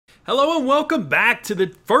Hello and welcome back to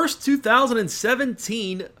the first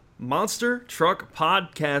 2017 Monster Truck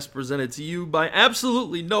Podcast presented to you by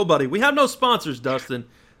absolutely nobody. We have no sponsors, Dustin,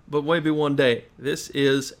 but maybe one day. This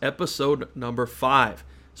is episode number 5.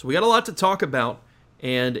 So we got a lot to talk about,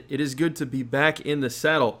 and it is good to be back in the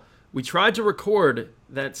saddle. We tried to record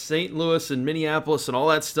that St. Louis and Minneapolis and all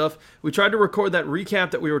that stuff. We tried to record that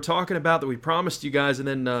recap that we were talking about that we promised you guys, and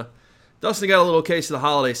then Dustin got a little case of the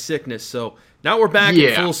holiday sickness, so now we're back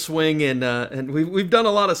in full swing, and we've done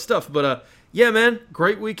a lot of stuff. But, yeah, man,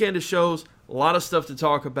 great weekend of shows, a lot of stuff to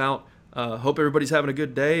talk about. Hope everybody's having a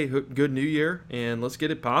good day, good New Year, and let's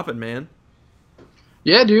get it popping, man.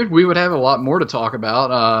 Yeah, dude, we would have a lot more to talk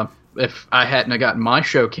about if I hadn't gotten my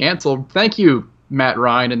show canceled. Thank you, Matt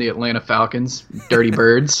Ryan and the Atlanta Falcons, Dirty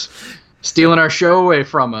Birds, stealing our show away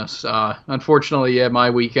from us. Unfortunately, yeah,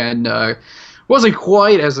 my weekend wasn't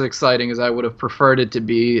quite as exciting as I would have preferred it to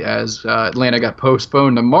be, as Atlanta got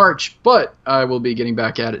postponed to March, but I will be getting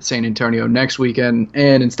back at it San Antonio next weekend,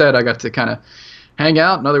 and instead I got to kind of hang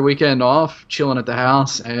out, another weekend off, chilling at the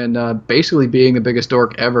house, and basically being the biggest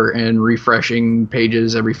dork ever and refreshing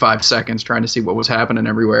pages every 5 seconds trying to see what was happening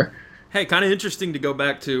everywhere. Hey, kind of interesting to go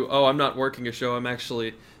back to, I'm not working a show, I'm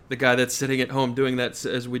actually the guy that's sitting at home doing that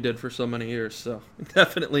as we did for so many years, so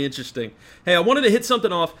definitely interesting. Hey, I wanted to hit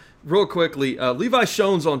something off real quickly. Levi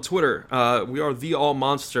Shones on Twitter. We are The All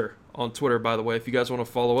Monster on Twitter, by the way. If you guys want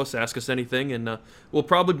to follow us, ask us anything, and we'll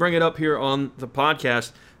probably bring it up here on the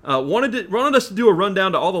podcast. Wanted us to do a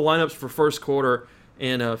rundown to all the lineups for first quarter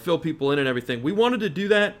and fill people in and everything. We wanted to do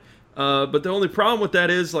that, but the only problem with that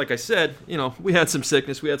is, like I said, we had some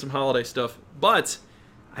sickness, we had some holiday stuff, but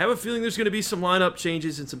I have a feeling there's going to be some lineup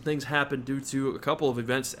changes and some things happen due to a couple of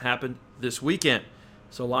events that happened this weekend.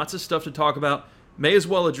 So lots of stuff to talk about. May as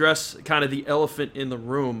well address kind of the elephant in the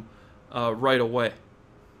room right away.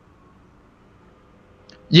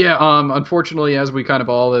 Yeah, unfortunately, as we kind of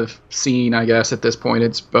all have seen, I guess, at this point,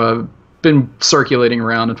 it's been circulating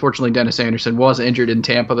around. Unfortunately, Dennis Anderson was injured in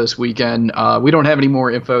Tampa this weekend. We don't have any more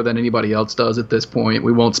info than anybody else does at this point.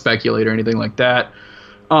 We won't speculate or anything like that.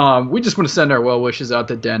 We just want to send our well wishes out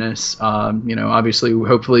to Dennis. Obviously,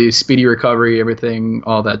 hopefully, speedy recovery, everything,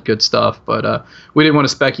 all that good stuff. But we didn't want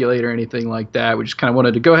to speculate or anything like that. We just kind of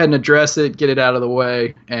wanted to go ahead and address it, get it out of the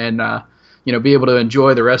way, and be able to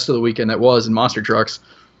enjoy the rest of the weekend that was in Monster Trucks.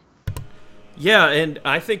 Yeah, and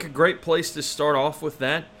I think a great place to start off with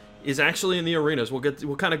that is actually in the arenas.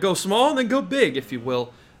 We'll kind of go small and then go big, if you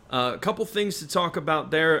will. A couple things to talk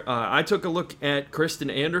about there. I took a look at Kristen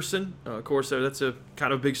Anderson. Of course, that's a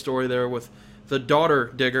kind of big story there with the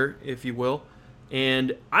daughter digger, if you will.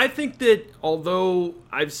 And I think that although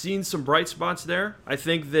I've seen some bright spots there, I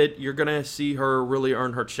think that you're going to see her really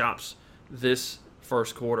earn her chops this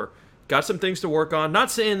first quarter. Got some things to work on.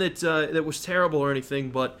 Not saying that that was terrible or anything,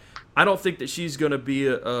 but I don't think that she's going to be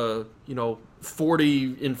a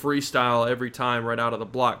 40 in freestyle every time right out of the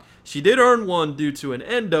block. She did earn one due to an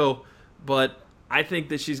endo, but I think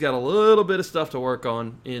that she's got a little bit of stuff to work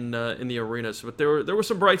on in the arenas. But there were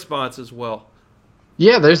some bright spots as well.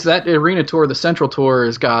 Yeah, there's that arena tour. The Central Tour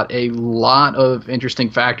has got a lot of interesting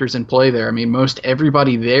factors in play there. I mean, most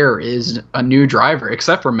everybody there is a new driver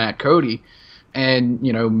except for Matt Cody. And,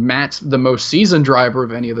 Matt's the most seasoned driver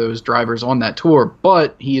of any of those drivers on that tour,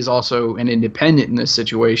 but he is also an independent in this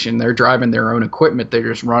situation. They're driving their own equipment. They're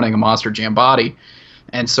just running a Monster Jam body.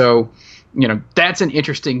 And so, that's an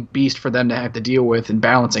interesting beast for them to have to deal with, and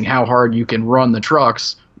balancing how hard you can run the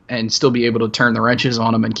trucks and still be able to turn the wrenches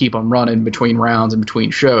on them and keep them running between rounds and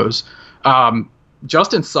between shows.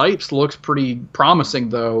 Justin Sipes looks pretty promising,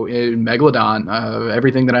 though, in Megalodon.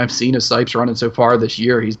 Everything that I've seen of Sipes running so far this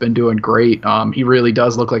year, he's been doing great. He really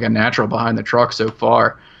does look like a natural behind the truck so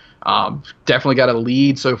far. Definitely got a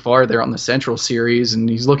lead so far there on the Central Series, and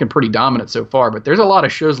he's looking pretty dominant so far. But there's a lot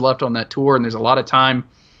of shows left on that tour, and there's a lot of time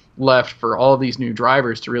left for all of these new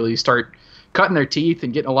drivers to really start cutting their teeth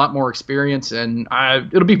and getting a lot more experience. And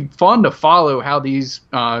it'll be fun to follow how these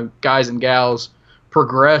guys and gals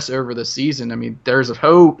progress over the season. I mean, there's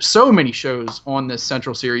so many shows on this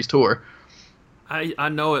Central Series tour. I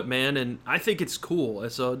know it, man, and I think it's cool.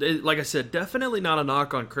 So, like I said, definitely not a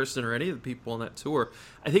knock on Kristen or any of the people on that tour.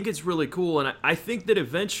 I think it's really cool, and I think that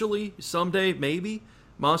eventually, someday, maybe,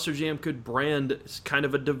 Monster Jam could brand kind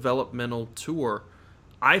of a developmental tour.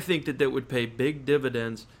 I think that would pay big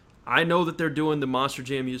dividends. I know that they're doing the Monster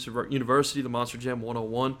Jam University, the Monster Jam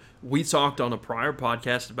 101. We talked on a prior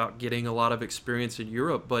podcast about getting a lot of experience in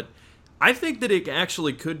Europe, but I think that it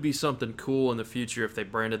actually could be something cool in the future if they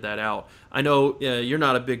branded that out. I know you're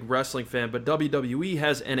not a big wrestling fan, but WWE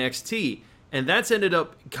has NXT, And that's ended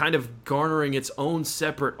up kind of garnering its own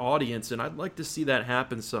separate audience, and I'd like to see that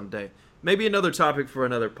happen someday. Maybe another topic for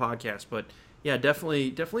another podcast, but yeah,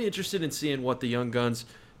 definitely interested in seeing what the Young Guns,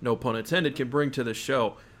 no pun intended, can bring to the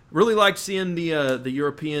show. Really liked seeing the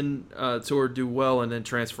European tour do well and then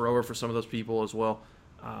transfer over for some of those people as well.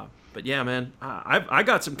 But yeah, man, I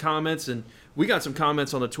got some comments, and we got some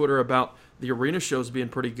comments on the Twitter about the arena shows being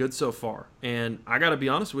pretty good so far. And I got to be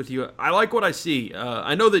honest with you, I like what I see.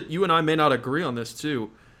 I know that you and I may not agree on this too,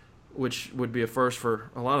 which would be a first for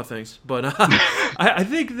a lot of things. But I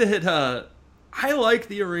think that I like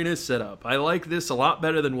the arena setup. I like this a lot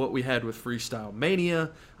better than what we had with Freestyle Mania.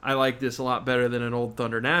 I like this a lot better than an old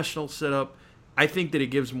Thunder National setup. I think that it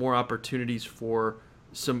gives more opportunities for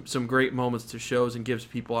some great moments to shows and gives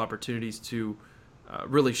people opportunities to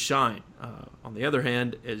really shine. On the other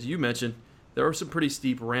hand, as you mentioned, there are some pretty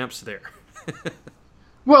steep ramps there.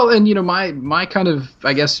 Well, and my kind of,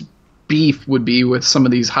 I guess, beef would be with some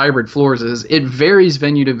of these hybrid floors is it varies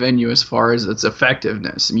venue to venue as far as its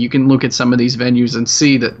effectiveness. And you can look at some of these venues and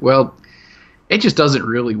see that, well, it just doesn't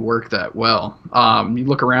really work that well. You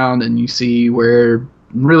look around and you see where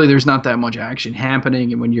really there's not that much action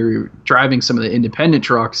happening, and when you're driving some of the independent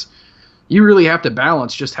trucks, you really have to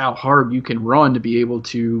balance just how hard you can run to be able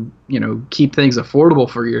to, keep things affordable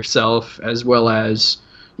for yourself, as well as,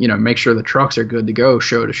 make sure the trucks are good to go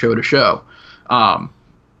show to show to show.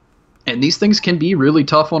 And these things can be really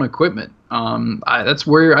tough on equipment. That's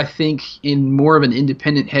where I think in more of an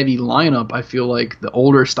independent heavy lineup, I feel like the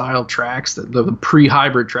older style tracks, the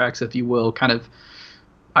pre-hybrid tracks, if you will,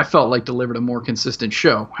 I felt like delivered a more consistent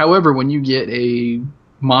show. However, when you get a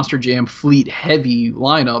Monster Jam fleet heavy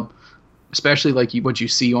lineup, especially like what you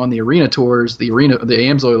see on the arena tours, the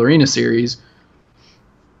Amsoil Arena Series,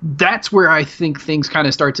 that's where I think things kind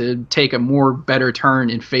of start to take a more better turn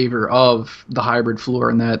in favor of the hybrid floor,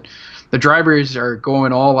 and that the drivers are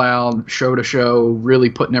going all out, show to show, really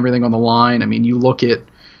putting everything on the line. I mean, you look at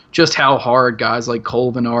just how hard guys like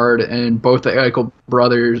Cole Vinard and both the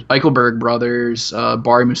Eichelberg brothers,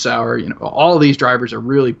 Bari Musauer, all of these drivers are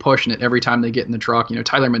really pushing it every time they get in the truck.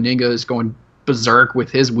 Tyler Meninga is going berserk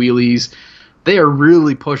with his wheelies. They are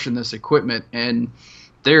really pushing this equipment, and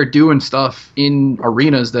they're doing stuff in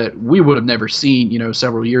arenas that we would have never seen,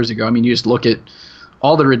 several years ago. I mean, you just look at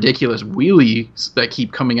all the ridiculous wheelies that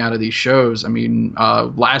keep coming out of these shows. I mean,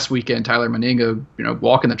 last weekend, Tyler Meninga,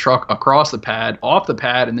 walking the truck across the pad, off the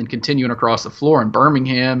pad, and then continuing across the floor in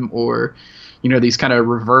Birmingham, or, these kind of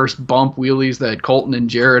reverse bump wheelies that Colton and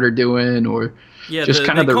Jarrett are doing, or just they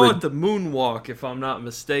call it the moonwalk, if I'm not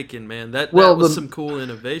mistaken, man. That was some cool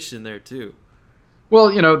innovation there, too. Well,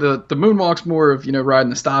 the moonwalk's more of, riding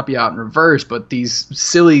the stoppie out in reverse, but these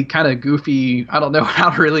silly kind of goofy, I don't know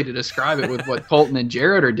how really to describe it with what Colton and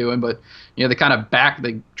Jarrett are doing, but, they kind of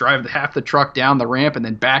they drive half the truck down the ramp and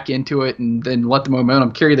then back into it and then let the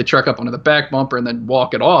momentum carry the truck up onto the back bumper and then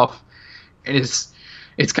walk it off. And it's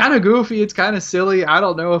kind of goofy. It's kind of silly. I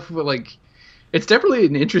don't know if, it's definitely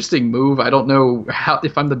an interesting move. I don't know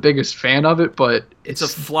if I'm the biggest fan of it, but it's a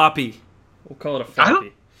floppy. We'll call it a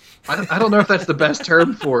floppy. I don't know if that's the best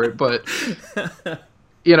term for it, but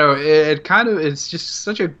it's just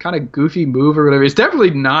such a kind of goofy move or whatever. It's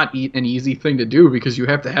definitely not an easy thing to do, because you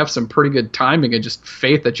have to have some pretty good timing and just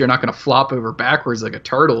faith that you're not going to flop over backwards like a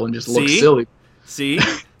turtle and just look silly. See?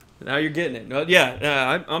 Now you're getting it.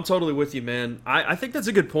 Yeah, I'm totally with you, man. I think that's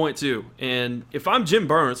a good point, too. And if I'm Jim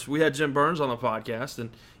Burns, we had Jim Burns on the podcast,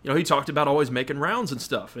 and he talked about always making rounds and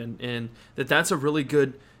stuff, and that's a really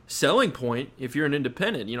good selling point if you're an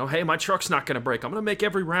independent. Hey, my truck's not going to break. I'm going to make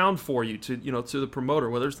every round for you to the promoter,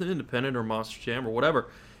 whether it's an independent or Monster Jam or whatever.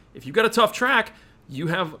 If you've got a tough track, you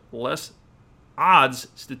have less odds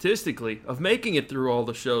statistically of making it through all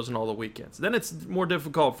the shows and all the weekends. Then it's more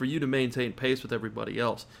difficult for you to maintain pace with everybody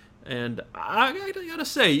else. And I gotta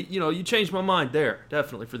say, you changed my mind there,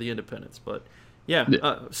 definitely, for the independents. But yeah,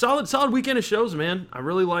 solid weekend of shows, man. I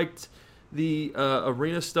really liked the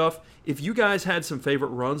arena stuff. If you guys had some favorite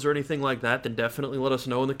runs or anything like that, then definitely let us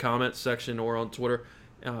know in the comments section or on Twitter.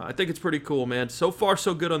 I think it's pretty cool, man. So far,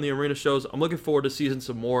 so good on the arena shows. I'm looking forward to seeing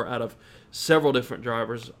some more out of several different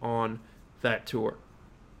drivers on that tour.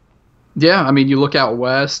 Yeah, I mean, you look out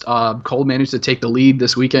west. Cole managed to take the lead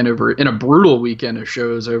this weekend in a brutal weekend of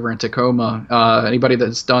shows over in Tacoma. Anybody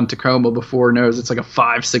that's done Tacoma before knows it's like a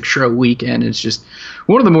 5-6 show weekend. It's just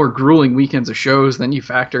one of the more grueling weekends of shows. Then you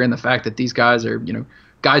factor in the fact that these guys are,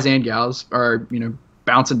 guys and gals are,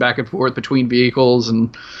 bouncing back and forth between vehicles,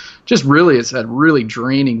 and just really, it's a really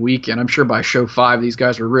draining weekend. I'm sure by show 5, these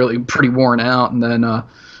guys were really pretty worn out. And then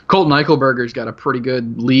Colton Eichelberger's got a pretty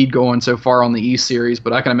good lead going so far on the East Series,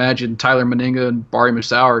 but I can imagine Tyler Meninga and Bari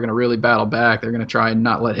Musau are going to really battle back. They're going to try and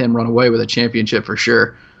not let him run away with a championship for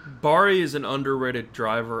sure. Bari is an underrated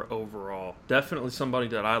driver overall. Definitely somebody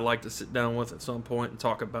that I'd like to sit down with at some point and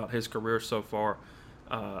talk about his career so far.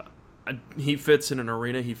 He fits in an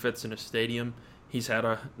arena. He fits in a stadium. He's had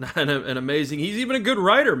an amazing – he's even a good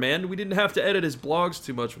writer, man. We didn't have to edit his blogs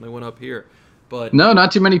too much when they went up here. But no,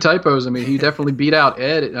 not too many typos. I mean, he definitely beat out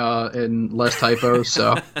Ed in less typos.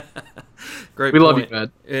 So great. We point. love you,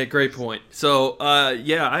 Ed. Yeah, great point. So I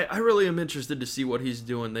really am interested to see what he's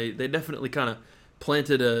doing. They definitely kind of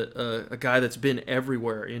planted a guy that's been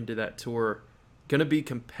everywhere into that tour. Going to be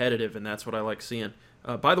competitive, and that's what I like seeing.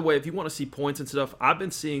 By the way, if you want to see points and stuff, I've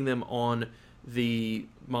been seeing them on the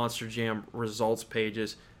Monster Jam results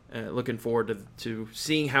pages. Looking forward to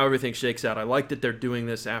seeing how everything shakes out. I like that they're doing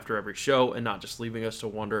this after every show and not just leaving us to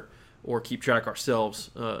wonder or keep track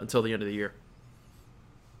ourselves until the end of the year.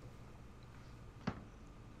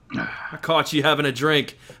 I caught you having a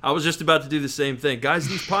drink. I was just about to do the same thing. Guys,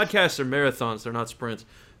 these podcasts are marathons. They're not sprints.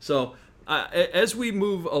 So as we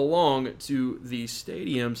move along to the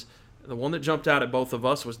stadiums, the one that jumped out at both of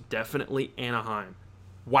us was definitely Anaheim.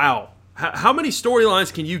 Wow. How many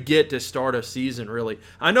storylines can you get to start a season, really?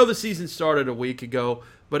 I know the season started a week ago,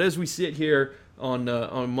 but as we sit here on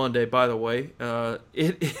Monday, by the way,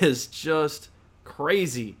 it is just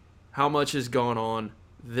crazy how much has gone on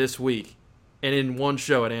this week and in one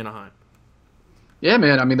show at Anaheim. Yeah,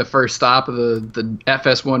 man. I mean, the first stop of the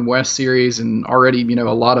FS1 West Series, and already, a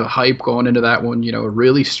lot of hype going into that one. A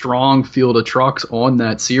really strong field of trucks on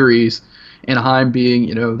that series. Anaheim being,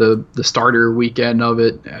 the starter weekend of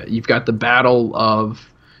it. You've got the battle of,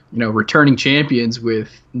 returning champions with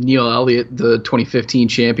Neil Elliott, the 2015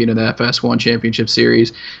 champion of the FS1 Championship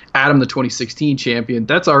Series, Adam, the 2016 champion.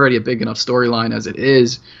 That's already a big enough storyline as it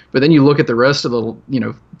is. But then you look at the rest of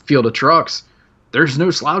the, field of trucks. There's no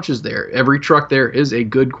slouches there. Every truck there is a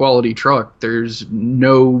good quality truck. There's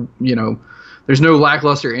no, there's no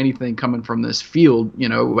lackluster anything coming from this field.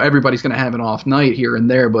 Everybody's going to have an off night here and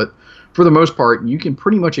there, but for the most part, you can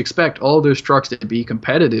pretty much expect all those trucks to be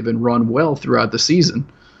competitive and run well throughout the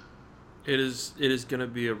season. It is going to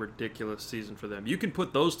be a ridiculous season for them. You can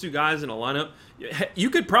put those two guys in a lineup. You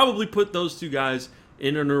could probably put those two guys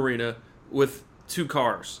in an arena with two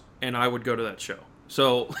cars, and I would go to that show.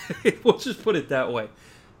 So we'll just put it that way.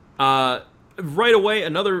 Right away,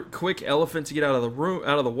 another quick elephant to get out of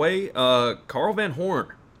the way. Carl Van Horn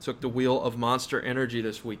took the wheel of Monster Energy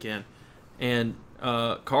this weekend, and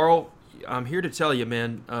Carl, I'm here to tell you,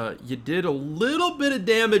 man, you did a little bit of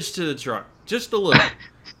damage to the truck. Just a little.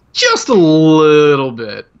 Just a little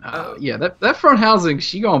bit. Yeah, that front housing,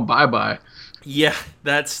 she going bye-bye. Yeah,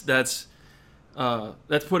 that's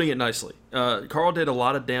putting it nicely. Carl did a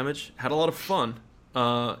lot of damage, had a lot of fun,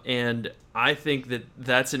 and I think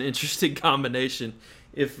that's an interesting combination.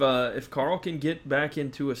 If Carl can get back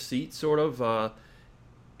into a seat, sort of,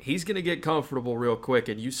 he's going to get comfortable real quick,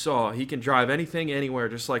 and you saw he can drive anything, anywhere,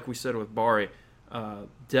 just like we said with Bari.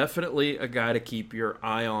 Definitely a guy to keep your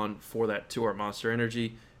eye on for that tour, Monster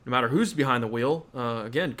Energy, no matter who's behind the wheel.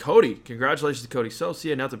 Again, Cody, congratulations to Cody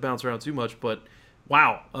Socia, not to bounce around too much, but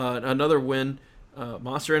wow, another win.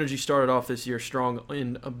 Monster Energy started off this year strong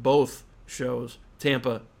in both shows,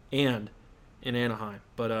 Tampa and in Anaheim.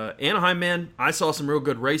 But Anaheim, man, I saw some real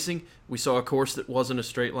good racing. We saw a course that wasn't a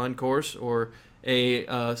straight line course or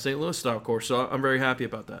a St. Louis style course, so I'm very happy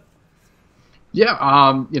about that. Yeah,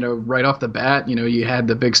 right off the bat, you had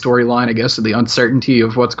the big storyline, I guess, of the uncertainty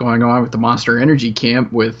of what's going on with the Monster Energy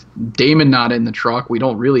camp with Damon not in the truck. We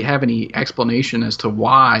don't really have any explanation as to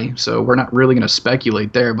why, so we're not really going to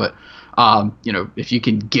speculate there. But, if you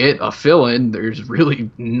can get a fill-in, there's really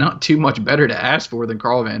not too much better to ask for than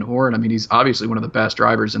Carl Van Horn. I mean, he's obviously one of the best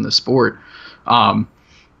drivers in the sport.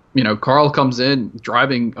 Carl comes in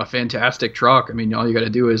driving a fantastic truck. I mean, all you got to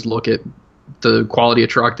do is look at the quality of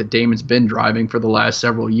truck that Damon's been driving for the last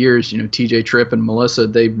several years. TJ Tripp and Melissa,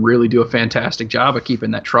 they really do a fantastic job of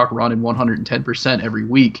keeping that truck running 110% every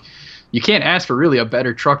week. You can't ask for really a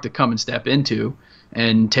better truck to come and step into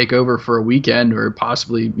and take over for a weekend or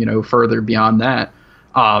possibly, further beyond that.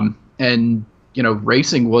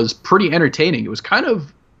 Racing was pretty entertaining. It was kind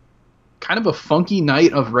of a funky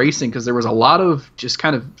night of racing because there was a lot of just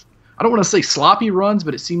kind of, I don't want to say sloppy runs,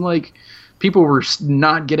 but it seemed like people were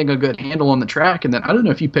not getting a good handle on the track. And then I don't know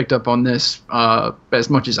if you picked up on this as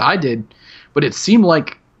much as I did, but it seemed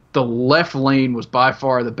like the left lane was by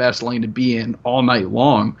far the best lane to be in all night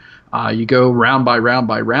long. You go round by round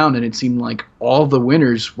by round, and it seemed like all the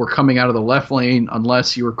winners were coming out of the left lane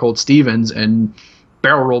unless you were Colt Stevens. And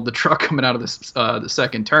barrel rolled the truck coming out of the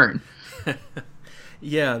second turn.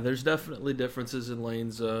 Yeah, there's definitely differences in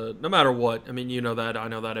lanes, no matter what. I mean, you know that, I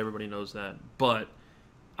know that, everybody knows that. But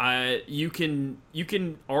you can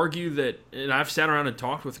argue that, and I've sat around and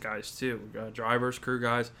talked with guys too, drivers, crew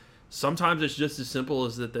guys. Sometimes it's just as simple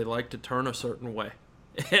as that they like to turn a certain way,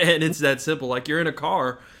 and it's that simple. Like you're in a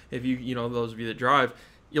car, if you know those of you that drive,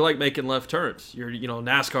 you like making left turns.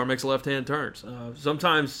 NASCAR makes left-hand turns.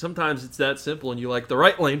 Sometimes it's that simple, and you like the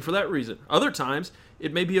right lane for that reason. Other times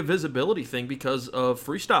it may be a visibility thing because of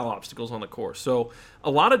freestyle obstacles on the course. So a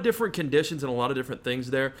lot of different conditions and a lot of different things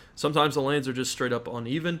there. Sometimes the lanes are just straight up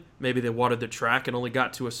uneven. Maybe they watered the track and only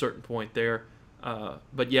got to a certain point there.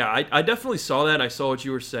 But yeah, I definitely saw that. I saw what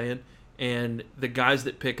you were saying. And the guys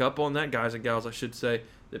that pick up on that, guys and gals, I should say,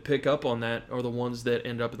 that pick up on that are the ones that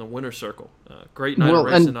end up in the winner's circle. Great night of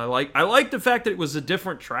racing. I like the fact that it was a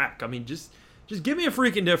different track. I mean, just give me a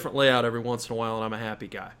freaking different layout every once in a while, and I'm a happy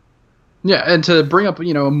guy. Yeah, and to bring up,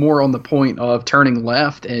 more on the point of turning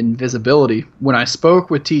left and visibility, when I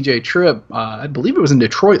spoke with TJ Tripp, I believe it was in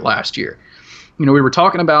Detroit last year, we were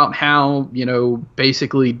talking about how,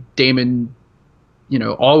 basically Damon,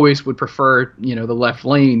 always would prefer, the left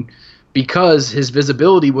lane because his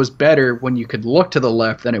visibility was better when you could look to the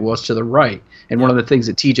left than it was to the right. And one of the things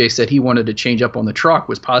that TJ said he wanted to change up on the truck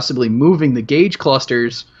was possibly moving the gauge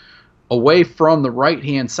clusters away from the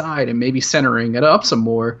right-hand side and maybe centering it up some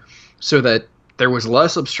more so that there was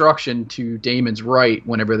less obstruction to Damon's right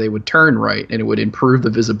whenever they would turn right, and it would improve the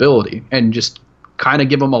visibility and just kind of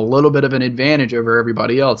give them a little bit of an advantage over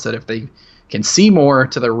everybody else, that if they can see more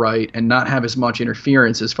to the right and not have as much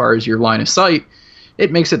interference as far as your line of sight,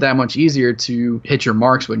 it makes it that much easier to hit your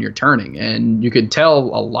marks when you're turning. And you could tell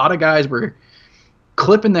a lot of guys were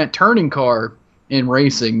clipping that turning car in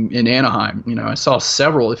racing in Anaheim. I saw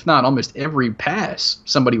several, if not almost every pass,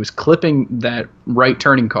 somebody was clipping that right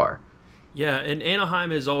turning car. Yeah, and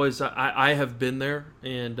Anaheim is always, I have been there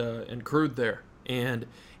and crewed there, and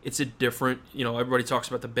it's a different, everybody talks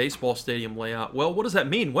about the baseball stadium layout. Well, what does that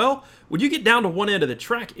mean? Well, when you get down to one end of the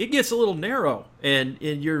track, it gets a little narrow, and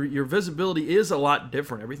your visibility is a lot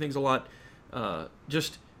different. Everything's a lot,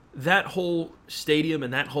 just that whole stadium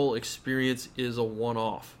and that whole experience is a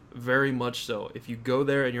one-off, very much so. If you go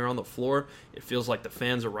there and you're on the floor, it feels like the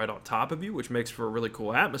fans are right on top of you, which makes for a really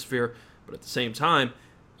cool atmosphere, but at the same time,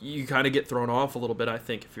 you kind of get thrown off a little bit, I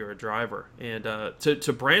think, if you're a driver. And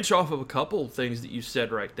to branch off of a couple of things that you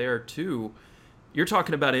said right there, too, you're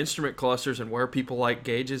talking about instrument clusters and where people like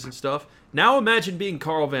gauges and stuff. Now imagine being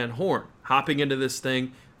Carl Van Horn, hopping into this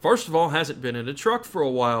thing. First of all, hasn't been in a truck for a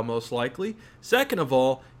while, most likely. Second of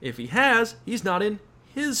all, if he has, he's not in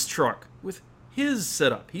his truck with his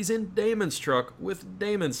setup. He's in Damon's truck with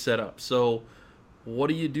Damon's setup. So what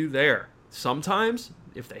do you do there? Sometimes,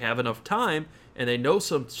 if they have enough time, and they know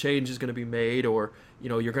some change is going to be made, or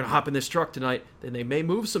you're going to hop in this truck tonight, then they may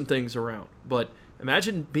move some things around. But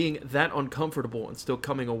imagine being that uncomfortable and still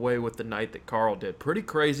coming away with the night that Carl did. Pretty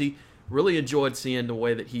crazy. Really enjoyed seeing the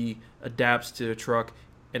way that he adapts to a truck.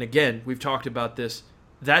 And again, we've talked about this.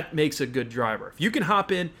 That makes a good driver. If you can hop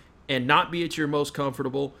in and not be at your most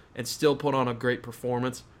comfortable and still put on a great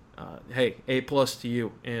performance, hey, A+ to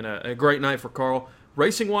you. And a great night for Carl.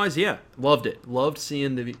 Racing-wise, yeah, loved it. Loved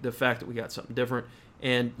seeing the fact that we got something different.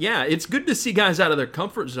 And, yeah, it's good to see guys out of their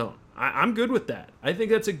comfort zone. I'm good with that. I think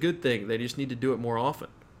that's a good thing. They just need to do it more often.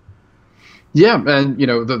 Yeah, and,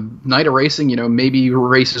 the night of racing, maybe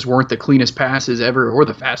races weren't the cleanest passes ever or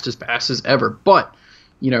the fastest passes ever. But,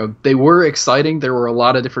 they were exciting. There were a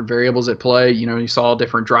lot of different variables at play. You saw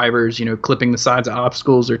different drivers, clipping the sides of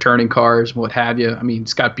obstacles or turning cars, what have you. I mean,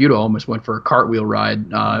 Scott Buda almost went for a cartwheel ride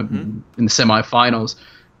in the semifinals.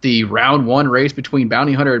 The round one race between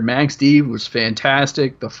Bounty Hunter and Max D was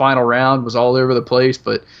fantastic. The final round was all over the place,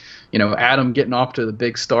 but Adam getting off to the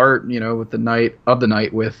big start, with the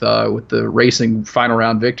night with the racing final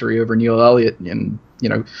round victory over Neil Elliott, and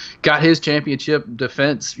got his championship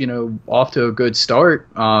defense, off to a good start.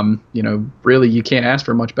 Really you can't ask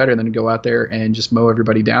for much better than to go out there and just mow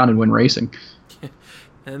everybody down and win racing.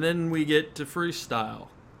 And then we get to freestyle,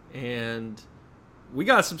 and we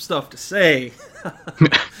got some stuff to say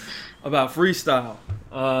about freestyle.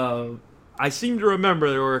 I seem to remember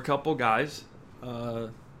there were a couple guys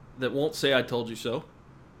that won't say I told you so,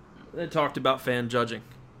 that talked about fan judging.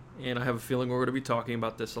 And I have a feeling we're going to be talking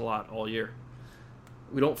about this a lot all year.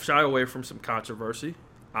 We don't shy away from some controversy.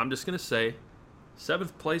 I'm just going to say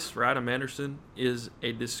 7th place for Adam Anderson is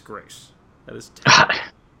a disgrace. That is terrible.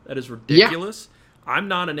 That is ridiculous. Yeah. I'm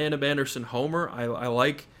not an Adam Anderson homer. I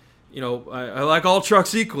like, I like all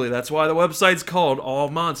trucks equally. That's why the website's called All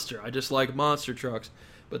Monster. I just like monster trucks.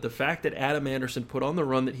 But the fact that Adam Anderson put on the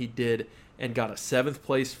run that he did and got a 7th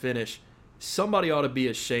place finish, somebody ought to be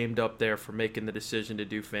ashamed up there for making the decision to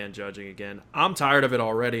do fan judging again. I'm tired of it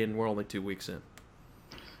already, and we're only 2 weeks in.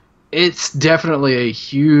 It's definitely a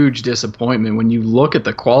huge disappointment when you look at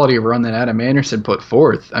the quality of run that Adam Anderson put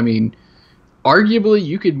forth. I mean, arguably,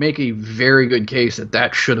 you could make a very good case that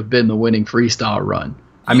that should have been the winning freestyle run.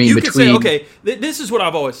 I mean, you could say, okay, this is what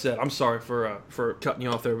I've always said. I'm sorry for cutting you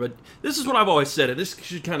off there, but this is what I've always said, and this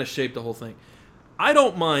should kind of shape the whole thing. I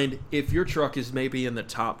don't mind if your truck is maybe in the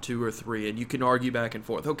top 2 or 3, and you can argue back and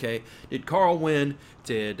forth. Okay, did Carl win?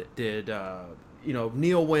 Did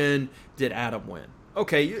Neil win? Did Adam win?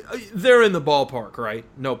 Okay, they're in the ballpark, right?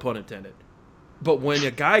 No pun intended. But when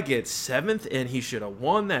a guy gets 7th and he should have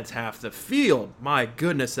won, that's half the field. My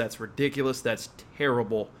goodness, that's ridiculous. That's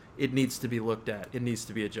terrible. It needs to be looked at. It needs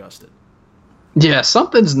to be adjusted. Yeah,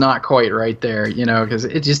 something's not quite right there, because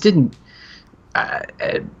it just didn't.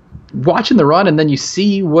 Watching the run, and then you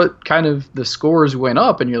see what kind of the scores went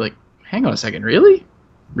up, and you're like, hang on a second, really?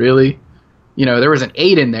 There was an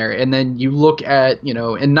 8 in there, and then you look at,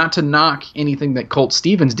 and not to knock anything that Colt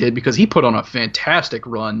Stevens did, because he put on a fantastic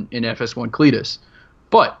run in FS1 Cletus.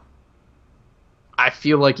 But I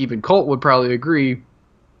feel like even Colt would probably agree,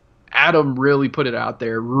 Adam really put it out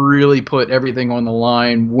there, really put everything on the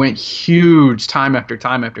line, went huge time after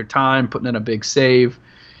time after time, putting in a big save.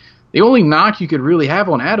 The only knock you could really have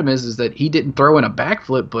on Adam is that he didn't throw in a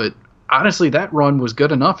backflip, but honestly, that run was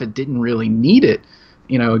good enough. It didn't really need it.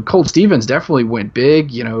 Colt Stevens definitely went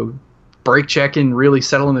big, brake checking, really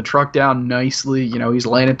settling the truck down nicely. He's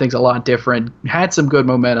landing things a lot different, had some good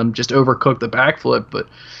momentum, just overcooked the backflip, but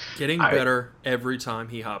getting better every time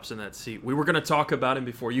he hops in that seat. We were going to talk about him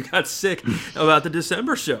before you got sick about the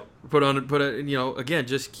December show. Again,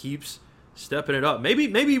 just keeps stepping it up.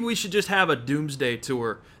 Maybe we should just have a doomsday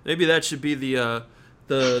tour. Maybe that should be the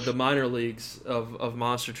minor leagues of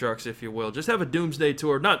monster trucks, if you will. Just have a doomsday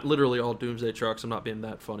tour. Not literally all doomsday trucks. I'm not being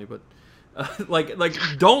that funny, but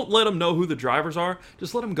don't let them know who the drivers are.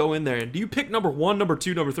 Just let them go in there. And do you pick number 1, number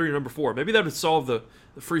 2, number 3, or number 4? Maybe that would solve the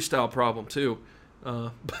freestyle problem too.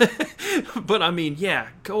 But I mean, yeah,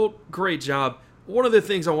 Colt, great job. One of the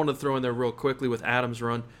things I want to throw in there real quickly with Adam's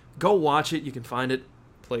run, go watch it. You can find it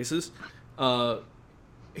places.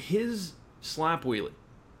 His slap wheelie.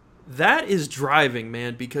 That is driving,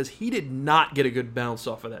 man, because he did not get a good bounce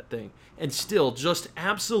off of that thing and still just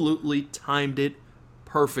absolutely timed it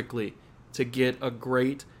perfectly to get a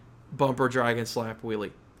great bumper drag slap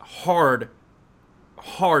wheelie. Hard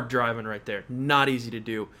driving right there. Not easy to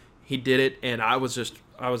do. He did it, and I was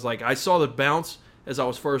like, I saw the bounce as I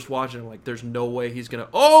was first watching. I'm like, there's no way he's going to,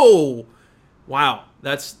 oh, wow.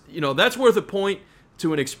 That's worth a point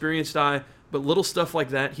to an experienced eye. But little stuff like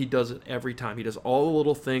that, he does it every time. He does all the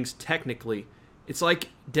little things technically. It's like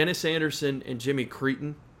Dennis Anderson and Jimmy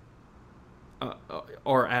Cretin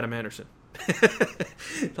are Adam Anderson.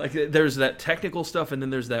 Like there's that technical stuff, and then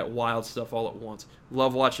there's that wild stuff all at once.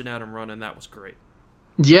 Love watching Adam run, and that was great.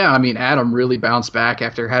 Yeah, I mean, Adam really bounced back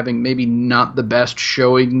after having maybe not the best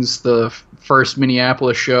showings the first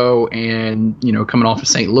Minneapolis show and, coming off of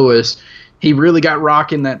St. Louis. He really got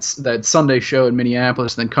rocking that Sunday show in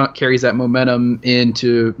Minneapolis, then carries that momentum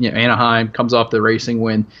into Anaheim, comes off the racing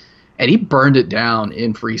win, and he burned it down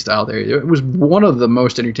in freestyle there. It was one of the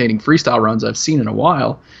most entertaining freestyle runs I've seen in a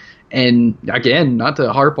while. And again, not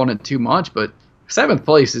to harp on it too much, but 7th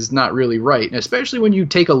place is not really right, and especially when you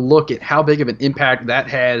take a look at how big of an impact that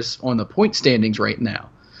has on the point standings right now.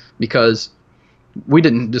 Because we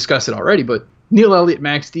didn't discuss it already, but Neil Elliott,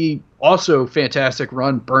 Max D, also fantastic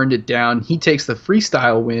run, burned it down. He takes the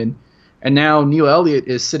freestyle win, and now Neil Elliott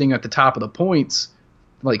is sitting at the top of the points,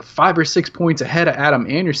 like 5 or 6 points ahead of Adam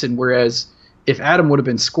Anderson, whereas if Adam would have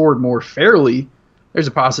been scored more fairly, there's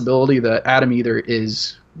a possibility that Adam either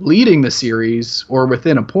is leading the series or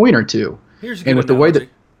within a point or two. Here's a good analogy.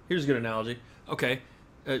 Here's a good analogy. Okay,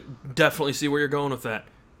 definitely see where you're going with that.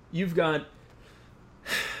 You've got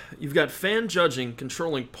fan judging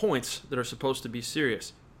controlling points that are supposed to be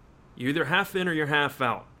serious. You either half in or you're half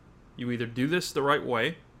out. You either do this the right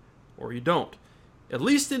way or you don't. At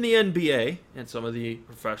least in the NBA and some of the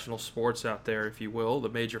professional sports out there, if you will, the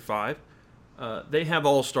Major Five, they have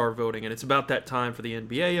all-star voting, and it's about that time for the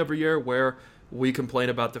NBA every year where we complain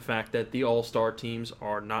about the fact that the all-star teams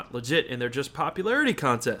are not legit and they're just popularity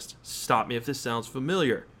contests. Stop me if this sounds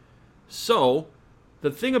familiar. So,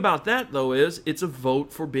 the thing about that, though, is it's a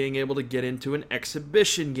vote for being able to get into an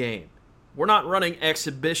exhibition game. We're not running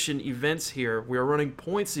exhibition events here. We're running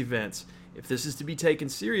points events. If this is to be taken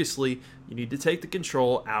seriously, you need to take the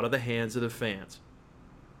control out of the hands of the fans.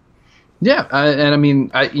 Yeah, and I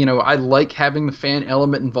mean, I like having the fan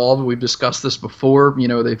element involved. We've discussed this before.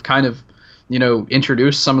 They've kind of,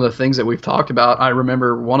 introduced some of the things that we've talked about. I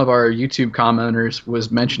remember one of our YouTube commenters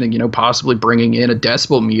was mentioning, possibly bringing in a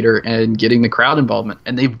decibel meter and getting the crowd involvement,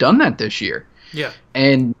 and they've done that this year. Yeah.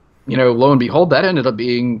 And lo and behold, that ended up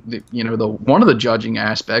being the one of the judging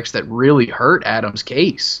aspects that really hurt Adam's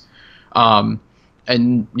case.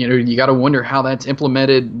 And you got to wonder how that's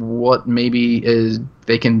implemented. What maybe is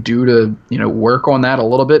they can do to work on that a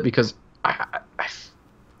little bit, because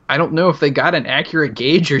I don't know if they got an accurate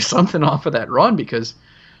gauge or something off of that run, because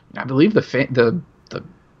I believe the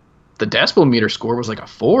decibel meter score was like a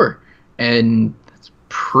 4, and that's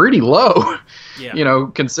pretty low. Yeah.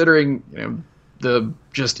 Considering the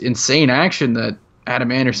just insane action that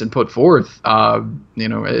Adam Anderson put forth. It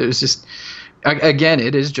was just. Again,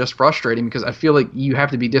 it is just frustrating, because I feel like you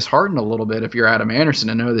have to be disheartened a little bit if you're Adam Anderson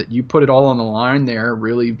to know that you put it all on the line there,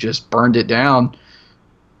 really just burned it down,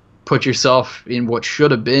 put yourself in what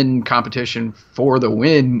should have been competition for the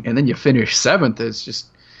win, and then you finish 7th. It's just,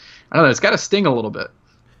 I don't know, it's got to sting a little bit.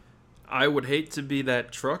 I would hate to be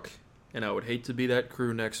that truck, and I would hate to be that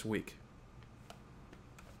crew next week.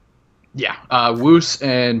 Yeah, Woos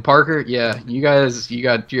and Parker, yeah, you guys, you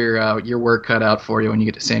got your work cut out for you when you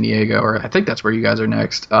get to San Diego, or I think that's where you guys are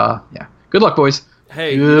next. Yeah, good luck, boys.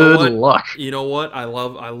 Hey, good luck. You know what? I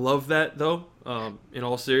love that though. In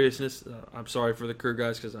all seriousness, I'm sorry for the crew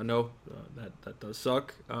guys, because I know that does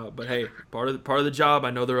suck. But hey, part of the job.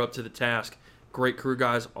 I know they're up to the task. Great crew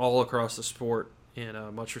guys all across the sport,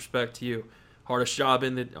 and much respect to you. Hardest job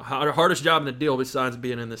in the deal besides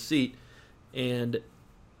being in the seat, and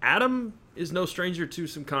Adam is no stranger to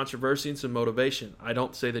some controversy and some motivation. I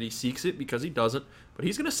don't say that he seeks it, because he doesn't, but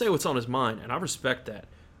he's going to say what's on his mind, and I respect that.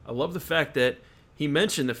 I love the fact that he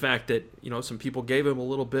mentioned the fact that some people gave him a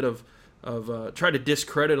little bit of try to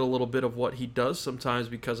discredit a little bit of what he does sometimes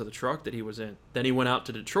because of the truck that he was in. Then he went out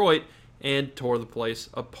to Detroit and tore the place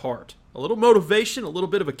apart. A little motivation, a little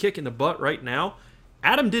bit of a kick in the butt right now.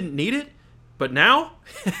 Adam didn't need it, but now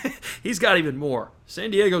he's got even more. San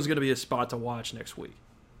Diego's going to be a spot to watch next week.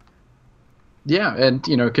 Yeah, and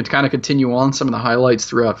could kind of continue on some of the highlights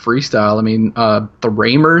throughout freestyle. I mean, the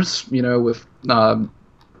Ramers, with the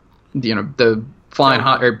flying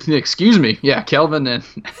hot, or excuse me, yeah, Kelvin and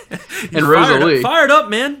Rosalie. Fired up,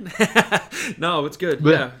 man. No, it's good.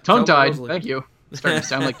 But yeah, tongue tied. Thank you. Starting to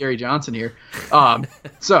sound like Gary Johnson here.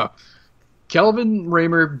 So Kelvin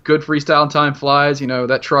Raymer, good freestyle, time flies.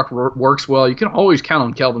 That truck works well. You can always count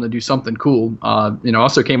on Kelvin to do something cool.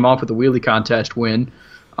 Also came off with the wheelie contest win.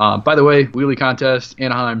 By the way, wheelie contest,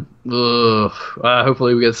 Anaheim.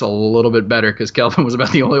 Hopefully we get this a little bit better, because Kelvin was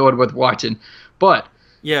about the only one worth watching. But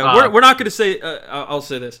yeah, we're not going to say. I'll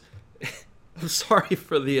say this. I'm sorry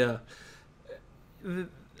for the.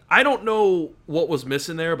 I don't know what was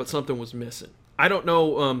missing there, but something was missing. I don't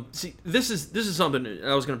know. See, this is something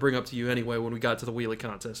I was going to bring up to you anyway when we got to the wheelie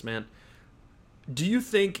contest, man. Do you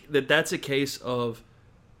think that that's a case of,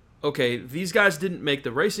 okay, these guys didn't make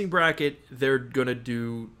the racing bracket, they're going to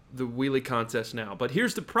do the wheelie contest now? But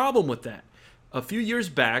here's the problem with that. A few years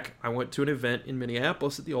back, I went to an event in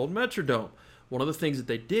Minneapolis at the old Metrodome. One of the things that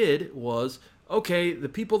they did was, okay, the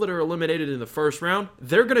people that are eliminated in the first round,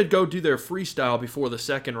 they're going to go do their freestyle before the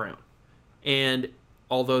second round. And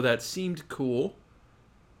although that seemed cool,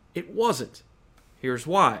 it wasn't. Here's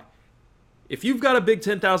why. If you've got a big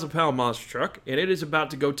 10,000-pound monster truck and it is about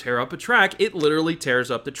to go tear up a track, it literally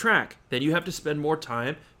tears up the track. Then you have to spend more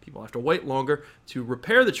time, people have to wait longer to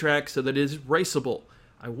repair the track so that it is raceable.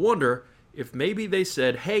 I wonder if maybe they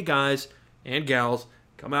said, hey guys and gals,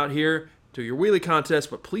 come out here to your wheelie contest,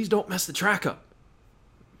 but please don't mess the track up.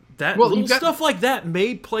 Stuff like that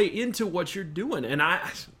may play into what you're doing, and I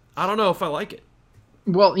don't know if I like it.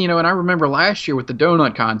 Well, and I remember last year with the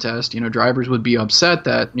donut contest, drivers would be upset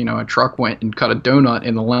that, a truck went and cut a donut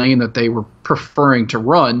in the lane that they were preferring to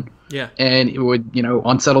run. Yeah. And it would,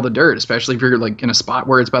 unsettle the dirt, especially if you're like in a spot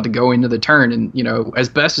where it's about to go into the turn. And, as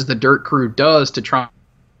best as the dirt crew does to try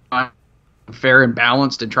fair and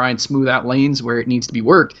balanced and try and smooth out lanes where it needs to be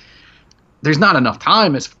worked, there's not enough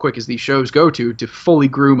time, as quick as these shows go to fully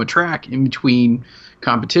groom a track in between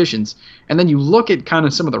competitions. And then you look at kind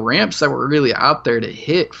of some of the ramps that were really out there to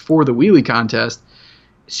hit for the wheelie contest.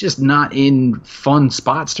 It's just not in fun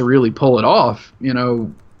spots to really pull it off.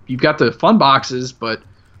 You've got the fun boxes, but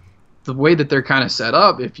the way that they're kind of set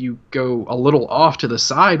up, if you go a little off to the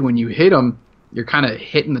side when you hit them, you're kind of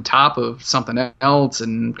hitting the top of something else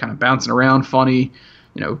and kind of bouncing around funny.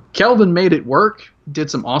 Kelvin made it work, did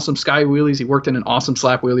some awesome sky wheelies. He worked in an awesome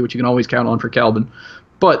slap wheelie, which you can always count on for Kelvin.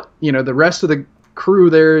 But, the rest of the crew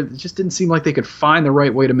there. It just didn't seem like they could find the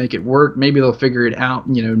right way to make it work. Maybe they'll figure it out,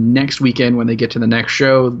 next weekend when they get to the next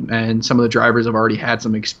show, and some of the drivers have already had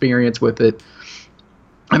some experience with it.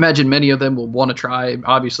 I imagine many of them will want to try,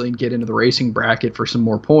 obviously, and get into the racing bracket for some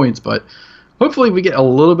more points, but hopefully we get a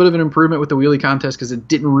little bit of an improvement with the wheelie contest, because it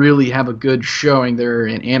didn't really have a good showing there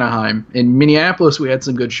in Anaheim. In Minneapolis, we had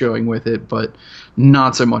some good showing with it, but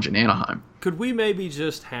not so much in Anaheim. Could we maybe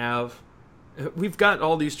just have... We've got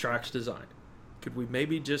all these tracks designed. Could we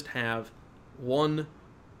maybe just have 1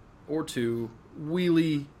 or 2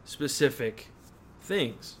 wheelie-specific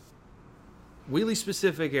things?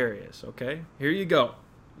 Wheelie-specific areas, okay? Here you go.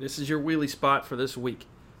 This is your wheelie spot for this week.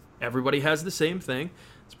 Everybody has the same thing.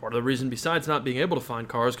 It's part of the reason, besides not being able to find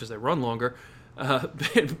cars because they run longer.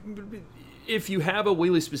 If you have a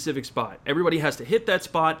wheelie-specific spot, everybody has to hit that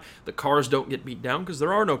spot. The cars don't get beat down because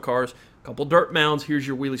there are no cars. A couple dirt mounds. Here's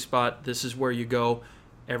your wheelie spot. This is where you go.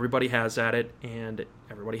 Everybody has at it, and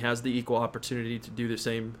everybody has the equal opportunity to do the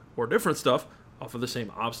same or different stuff off of the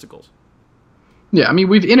same obstacles. Yeah, I mean,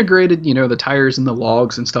 we've integrated, the tires and the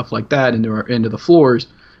logs and stuff like that into the floors,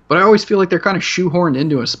 but I always feel like they're kind of shoehorned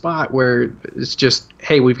into a spot where it's just,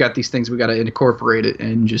 hey, we've got these things, we got to incorporate it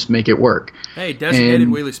and just make it work. Hey, designated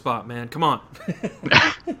wheelie spot, man. Come on.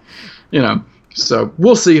 So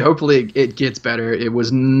we'll see. Hopefully it gets better. It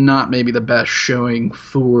was not maybe the best showing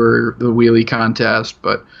for the wheelie contest,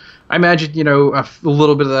 but I imagine, a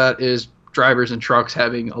little bit of that is drivers and trucks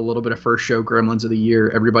having a little bit of first show gremlins of the year.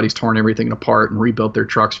 Everybody's torn everything apart and rebuilt their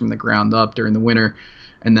trucks from the ground up during the winter.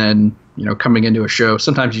 And then, coming into a show,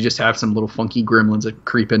 sometimes you just have some little funky gremlins that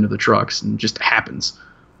creep into the trucks, and it just happens.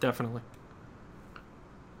 Definitely.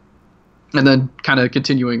 And then kind of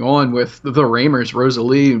continuing on with the Ramers,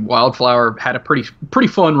 Rosalie and Wildflower had a pretty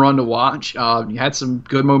fun run to watch. You had some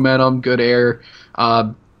good momentum, good air,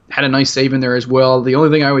 had a nice save in there as well. The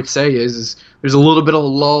only thing I would say is there's a little bit of a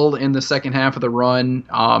lull in the second half of the run.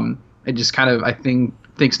 It just kind of, I think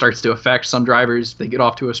starts to affect some drivers. They get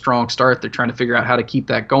off to a strong start. They're trying to figure out how to keep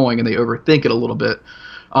that going, and they overthink it a little bit.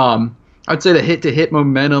 I'd say the hit-to-hit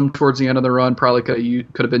momentum towards the end of the run probably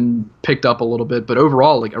could have been picked up a little bit, but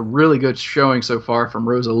overall, like a really good showing so far from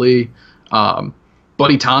Rosalie.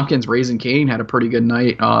 Buddy Tompkins, Raising Cane, had a pretty good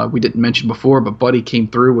night. We didn't mention before, but Buddy came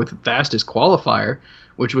through with the fastest qualifier,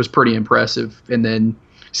 which was pretty impressive, and then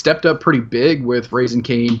stepped up pretty big with Raising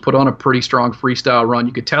Cane, put on a pretty strong freestyle run.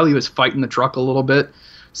 You could tell he was fighting the truck a little bit.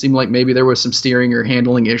 Seemed like maybe there was some steering or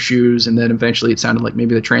handling issues, and then eventually it sounded like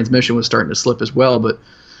maybe the transmission was starting to slip as well, but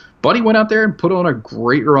Buddy went out there and put on a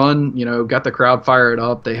great run, got the crowd fired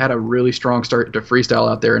up. They had a really strong start to freestyle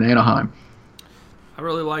out there in Anaheim. I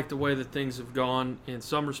really like the way that things have gone in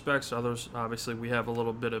some respects. Others, obviously, we have a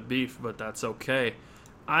little bit of beef, but that's okay.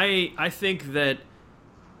 I think that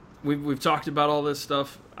we've talked about all this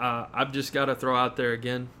stuff. I've just got to throw out there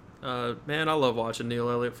again. Man, I love watching Neil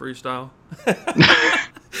Elliott freestyle.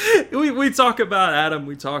 we talk about Adam.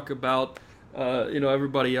 We talk about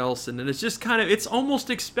everybody else, and then it's just kind of, it's almost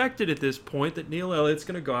expected at this point that Neil Elliott's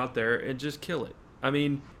going to go out there and just kill it. I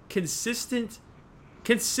mean, consistent,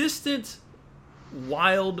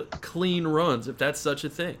 wild, clean runs, if that's such a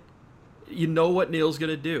thing. You know what Neil's going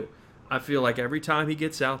to do. I feel like every time he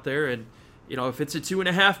gets out there, and if it's a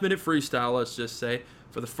 2.5 minute freestyle, let's just say,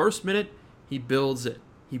 for the first minute, he builds it.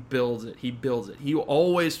 He builds it. You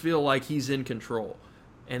always feel like he's in control.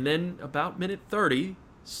 And then about minute 30,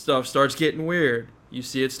 stuff starts getting weird. You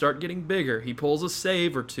see it start getting bigger. He pulls a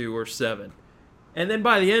save or 2 or 7. And then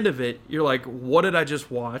by the end of it, you're like, what did I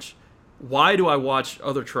just watch? Why do I watch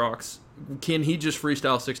other trucks? Can he just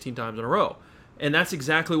freestyle 16 times in a row? And that's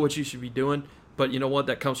exactly what you should be doing. But you know what?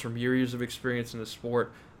 That comes from years of experience in the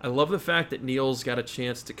sport. I love the fact that Neil's got a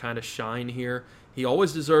chance to kind of shine here. He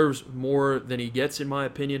always deserves more than he gets, in my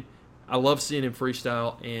opinion. I love seeing him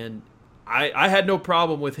freestyle, and I had no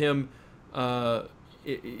problem with him,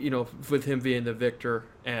 with him being the victor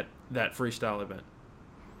at that freestyle event.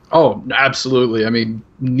 Oh, absolutely. I mean,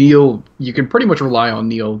 Neil, you can pretty much rely on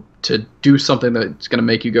Neil to do something that's going to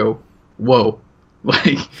make you go, whoa.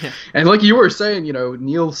 And like you were saying,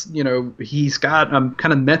 Neil's, he's got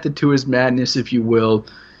kind of method to his madness, if you will.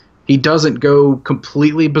 He doesn't go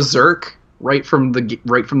completely berserk right from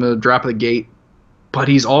the drop of the gate, but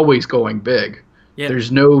he's always going big. Yeah.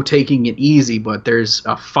 There's no taking it easy, but there's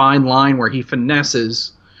a fine line where he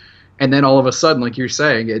finesses, and then all of a sudden, like you're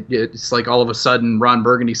saying, it's like all of a sudden Ron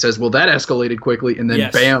Burgundy says, well, that escalated quickly, and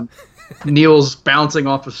then bam, Neil's bouncing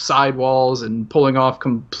off of sidewalls and pulling off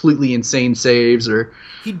completely insane saves. Or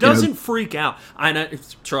he doesn't freak out.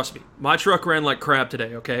 Trust me, my truck ran like crap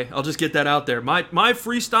today, okay? I'll just get that out there. My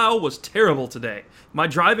freestyle was terrible today. My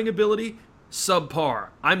driving ability, subpar.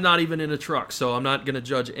 I'm not even in a truck, so I'm not going to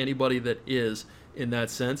judge anybody that is in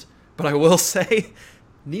that sense. But I will say,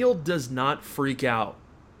 Neil does not freak out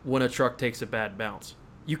when a truck takes a bad bounce.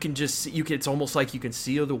 You can just see, it's almost like you can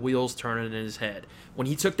see the wheels turning in his head. When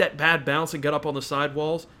he took that bad bounce and got up on the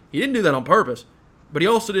sidewalls, he didn't do that on purpose, but he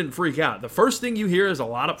also didn't freak out. The first thing you hear is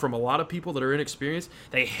from a lot of people that are inexperienced,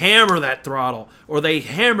 they hammer that throttle or they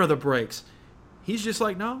hammer the brakes. He's just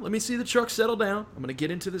like, no, let me see the truck settle down. I'm going to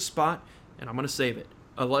get into this spot and I'm going to save it.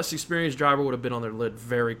 A less experienced driver would have been on their lid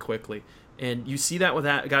very quickly. And you see that with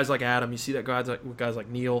guys like Adam. You see that with guys like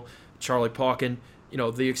Neil, Charlie Pauken. You know,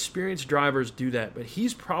 the experienced drivers do that. But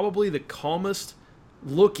he's probably the calmest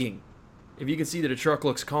looking. If you can see that a truck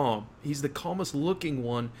looks calm, he's the calmest looking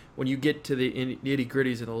one when you get to the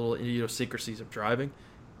nitty-gritties and the little idiosyncrasies of driving.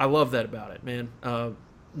 I love that about it, man.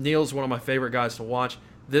 Neil's one of my favorite guys to watch.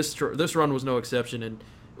 This run was no exception. And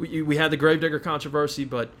we had the Gravedigger controversy,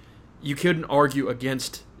 but you couldn't argue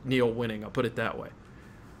against Neil winning. I'll put it that way.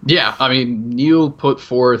 Yeah, I mean, Neil put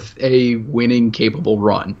forth a winning capable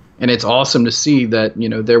run. And it's awesome to see that, you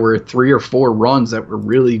know, there were 3 or 4 runs that were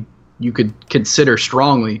really, you could consider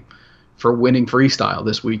strongly for winning freestyle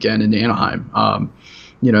this weekend in Anaheim.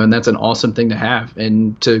 You know, and that's an awesome thing to have.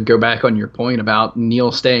 And to go back on your point about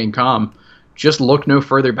Neil staying calm, just look no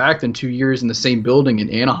further back than 2 years in the same building in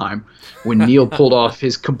Anaheim when Neil pulled off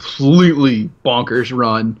his completely bonkers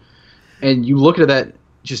run. And you look at that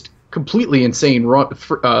just completely insane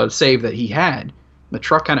save that he had. The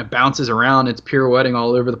truck kind of bounces around. It's pirouetting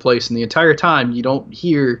all over the place. And the entire time, you don't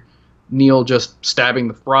hear Neil just stabbing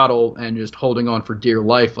the throttle and just holding on for dear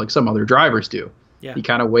life like some other drivers do. Yeah. He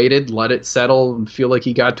kind of waited, let it settle, and feel like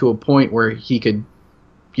he got to a point where he could,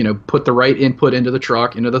 you know, put the right input into the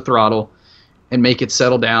truck, into the throttle, and make it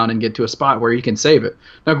settle down and get to a spot where he can save it.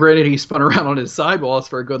 Now, granted, he spun around on his sidewalls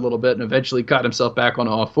for a good little bit and eventually caught himself back on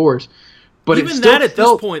all fours. But even that at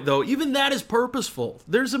this point, though, even that is purposeful.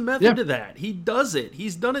 There's a method to that. He does it.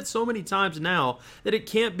 He's done it so many times now that it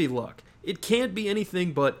can't be luck. It can't be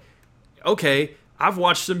anything but, okay, I've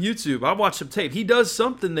watched some YouTube. I've watched some tape. He does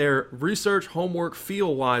something there, research, homework,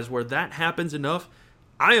 feel-wise, where that happens enough.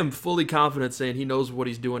 I am fully confident saying he knows what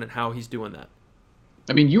he's doing and how he's doing that.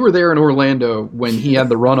 I mean, you were there in Orlando when he had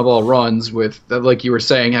the run of all runs with, like you were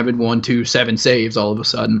saying, having 1, 2, 7 saves all of a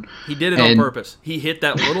sudden. He did it on purpose. He hit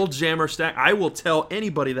that little jammer stack. I will tell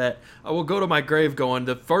anybody that. I will go to my grave going,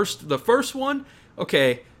 the first one,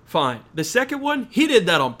 okay, fine. The second one, he did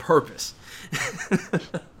that on purpose.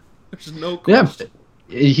 There's no question.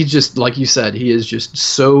 Yeah, he just, like you said, he is just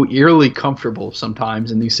so eerily comfortable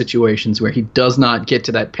sometimes in these situations where he does not get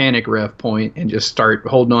to that panic rev point and just start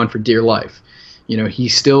holding on for dear life. You know, he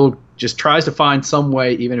still just tries to find some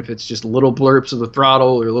way, even if it's just little blurps of the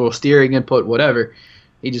throttle or little steering input, whatever.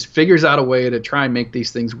 He just figures out a way to try and make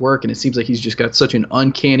these things work, and it seems like he's just got such an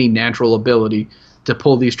uncanny natural ability to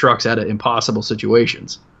pull these trucks out of impossible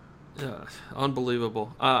situations.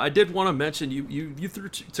 Unbelievable. I did want to mention, you threw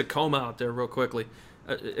Tacoma out there real quickly.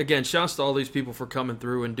 Again, shouts to all these people for coming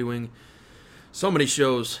through and doing so many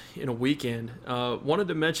shows in a weekend. Wanted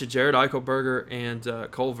to mention Jared Eichelberger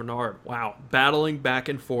and Cole Vernard. Wow, battling back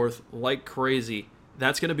and forth like crazy.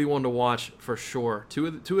 That's going to be one to watch for sure. Two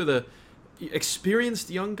of the experienced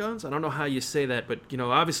young guns. I don't know how you say that, but you know,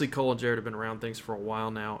 obviously Cole and Jared have been around things for a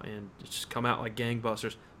while now and just come out like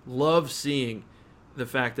gangbusters. Love seeing the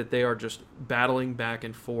fact that they are just battling back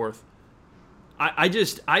and forth.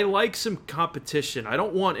 I like some competition. I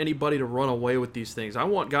don't want anybody to run away with these things. I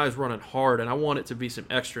want guys running hard, and I want it to be some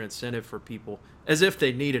extra incentive for people, as if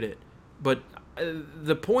they needed it. But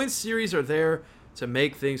the points series are there to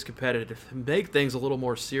make things competitive, to make things a little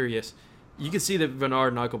more serious. You can see that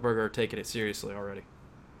Vernard and Eichelberger are taking it seriously already.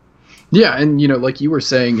 Yeah, and you know, like you were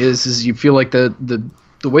saying, is you feel like the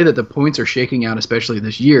way that the points are shaking out, especially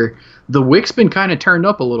this year, the wick's been kind of turned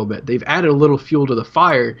up a little bit. They've added a little fuel to the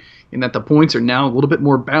fire in that the points are now a little bit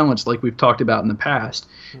more balanced like we've talked about in the past.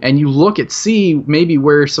 And you look at C maybe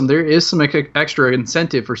where there is some extra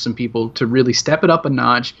incentive for some people to really step it up a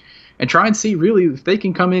notch and try and see really if they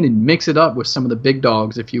can come in and mix it up with some of the big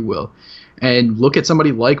dogs, if you will. And look at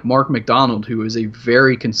somebody like Mark McDonald, who is a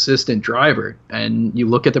very consistent driver. And you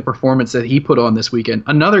look at the performance that he put on this weekend.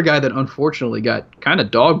 Another guy that unfortunately got kind of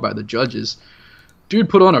dogged by the judges. Dude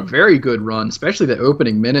put on a very good run, especially the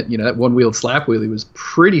opening minute. You know, that one-wheeled slap wheelie was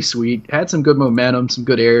pretty sweet. Had some good momentum, some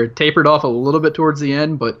good air. Tapered off a little bit towards the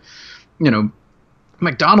end, but, you know,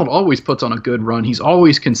 McDonald always puts on a good run. He's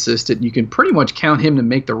always consistent. You can pretty much count him to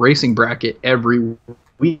make the racing bracket every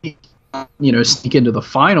week. You know, sneak into the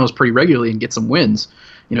finals pretty regularly and get some wins.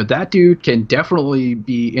 You know, that dude can definitely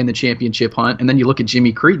be in the championship hunt. And then you look at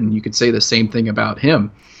Jimmy Cretin, you could say the same thing about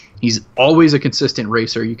him. He's always a consistent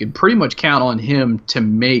racer. You can pretty much count on him to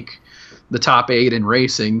make the top 8 in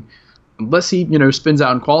racing, unless he, spins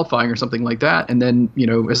out in qualifying or something like that. And then,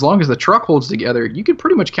 as long as the truck holds together, you can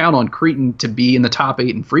pretty much count on Cretin to be in the top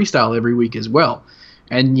 8 in freestyle every week as well.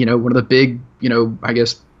 And, one of the big, I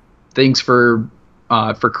guess, things for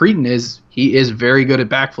Cretin is he is very good at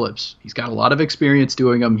backflips. He's got a lot of experience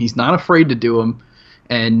doing them. He's not afraid to do them.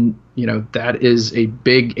 And, that is a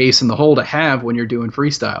big ace in the hole to have when you're doing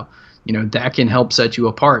freestyle. That can help set you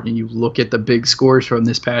apart. And you look at the big scores from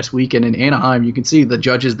this past weekend in Anaheim, you can see the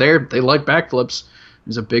judges there, they like backflips.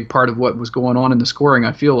 There's a big part of what was going on in the scoring,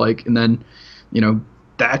 I feel like. And then,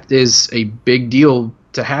 that is a big deal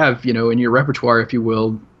to have, in your repertoire, if you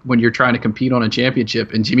will, when you're trying to compete on a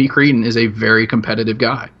championship. And Jimmy Cretin is a very competitive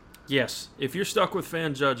guy. Yes. If you're stuck with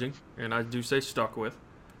fan judging, and I do say stuck with,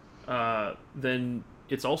 then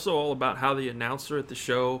it's also all about how the announcer at the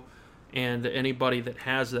show and anybody that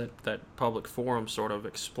has that public forum sort of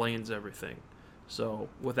explains everything. So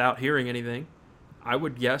without hearing anything, I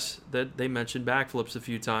would guess that they mentioned backflips a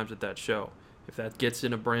few times at that show. If that gets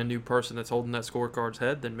in a brand new person that's holding that scorecard's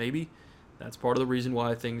head, then maybe that's part of the reason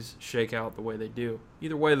why things shake out the way they do.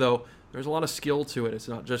 Either way, though, there's a lot of skill to it. It's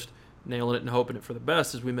not just nailing it and hoping it for the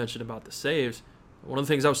best, as we mentioned about the saves. One of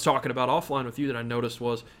the things I was talking about offline with you that I noticed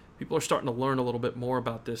was people are starting to learn a little bit more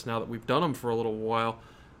about this now that we've done them for a little while.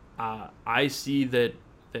 I see that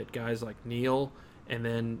guys like Neil, and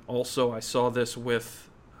then also I saw this with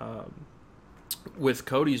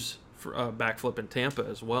Cody's backflip in Tampa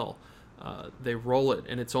as well. They roll it,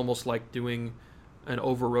 and it's almost like doing an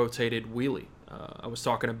over-rotated wheelie. I was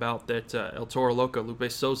talking about that El Toro Loco,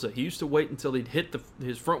 Lupe Sosa, he used to wait until he'd hit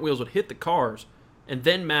his front wheels would hit the cars and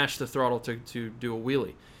then mash the throttle to do a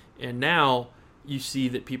wheelie. And now you see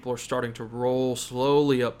that people are starting to roll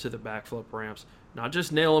slowly up to the backflip ramps. Not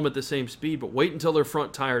just nail them at the same speed, but wait until their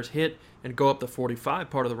front tires hit and go up the 45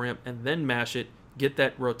 part of the ramp and then mash it, get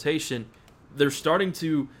that rotation. They're starting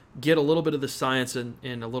to get a little bit of the science and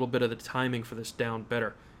a little bit of the timing for this down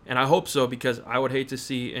better. And I hope so, because I would hate to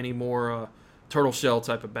see any more turtle shell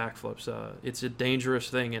type of backflips. It's a dangerous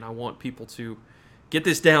thing, and I want people to get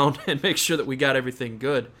this down and make sure that we got everything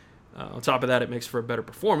good. On top of that, it makes for a better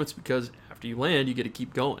performance because after you land, you get to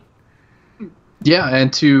keep going. Yeah,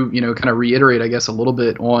 and to, kind of reiterate, I guess, a little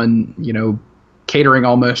bit on, catering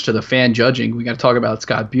almost to the fan judging, we got to talk about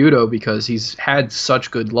Scott Budo because he's had such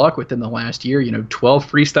good luck within the last year,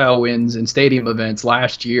 12 freestyle wins in stadium events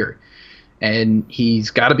last year. And he's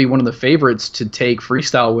got to be one of the favorites to take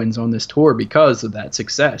freestyle wins on this tour because of that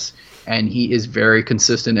success. And he is very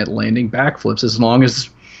consistent at landing backflips. As long as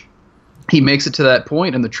he makes it to that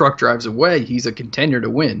point and the truck drives away, he's a contender to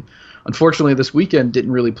win. Unfortunately, this weekend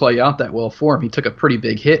didn't really play out that well for him. He took a pretty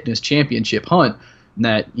big hit in his championship hunt, and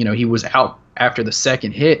that, he was out after the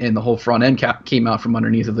second hit and the whole front end came out from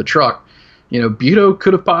underneath of the truck. Budo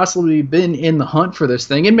could have possibly been in the hunt for this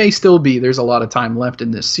thing. It may still be. There's a lot of time left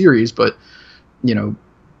in this series, but,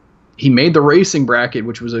 he made the racing bracket,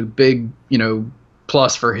 which was a big,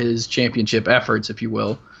 plus for his championship efforts, if you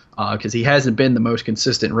will, because he hasn't been the most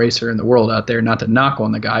consistent racer in the world out there. Not to knock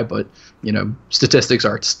on the guy, but, statistics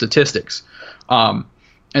are statistics.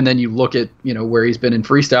 And then you look at, where he's been in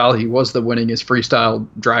freestyle. He was the winningest freestyle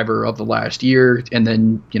driver of the last year, and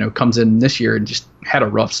then, comes in this year and just had a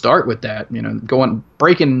rough start with that.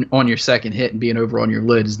 Breaking on your second hit and being over on your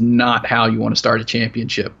lid is not how you want to start a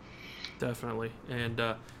championship. Definitely. And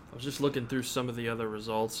I was just looking through some of the other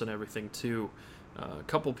results and everything, too. A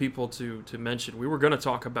couple people to mention. We were going to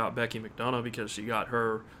talk about Becky McDonough because she got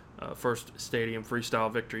her first stadium freestyle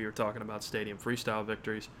victory. You're talking about stadium freestyle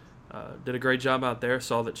victories. Did a great job out there.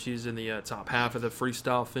 Saw that she's in the top half of the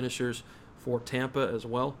freestyle finishers for Tampa as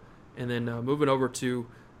well. And then moving over to,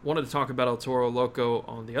 wanted to talk about El Toro Loco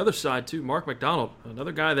on the other side too. Mark McDonald,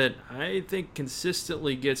 another guy that I think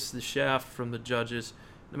consistently gets the shaft from the judges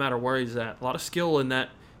no matter where he's at. A lot of skill in that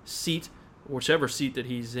seat, whichever seat that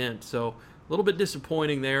he's in. So a little bit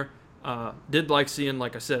disappointing there. Did like seeing,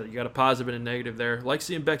 like I said, you got a positive and a negative there. Like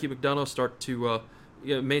seeing Becky McDonough start to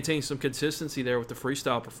maintain some consistency there with the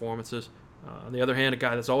freestyle performances. On the other hand, a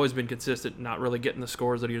guy that's always been consistent, not really getting the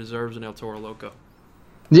scores that he deserves in El Toro Loco.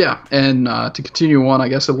 Yeah, and to continue on, I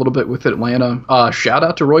guess, a little bit with Atlanta, shout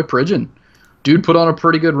out to Roy Pridgeon. Dude put on a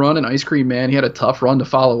pretty good run in Ice Cream Man. He had a tough run to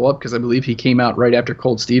follow up because I believe he came out right after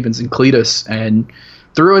Colt Stevens and Cletus and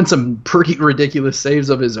threw in some pretty ridiculous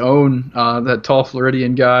saves of his own. That tall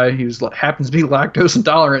Floridian guy, he happens to be lactose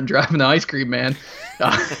intolerant driving the Ice Cream Man.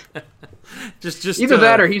 Just either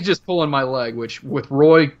that or he's just pulling my leg, which with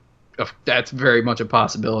Roy, that's very much a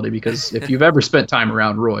possibility because if you've ever spent time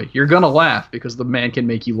around Roy, you're going to laugh because the man can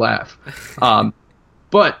make you laugh.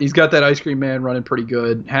 But he's got that ice cream man running pretty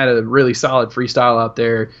good. Had a really solid freestyle out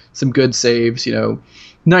there. Some good saves.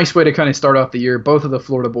 Nice way to kind of start off the year. Both of the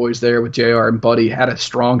Florida boys there with JR and Buddy had a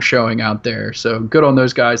strong showing out there. So good on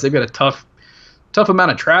those guys. They've got a tough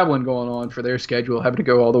amount of traveling going on for their schedule, having to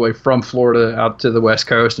go all the way from Florida out to the West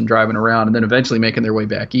Coast and driving around, and then eventually making their way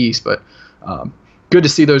back east. But good to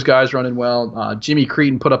see those guys running well. Jimmy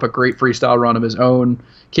Cretin put up a great freestyle run of his own.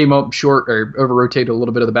 Came up short or over-rotated a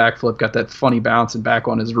little bit of the backflip, got that funny bounce and back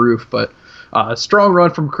on his roof. But a strong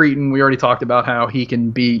run from Cretin. We already talked about how he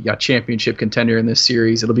can be a championship contender in this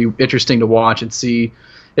series. It'll be interesting to watch and see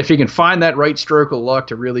if he can find that right stroke of luck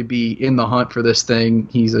to really be in the hunt for this thing.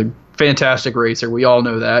 He's a fantastic racer. We all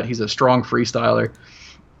know that. He's a strong freestyler.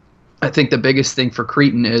 I think the biggest thing for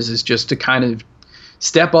Cretin is just to kind of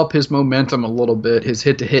step up his momentum a little bit, his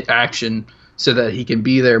hit-to-hit action, so that he can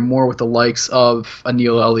be there more with the likes of a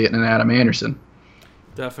Neil Elliott and an Adam Anderson.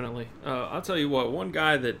 Definitely. I'll tell you what, one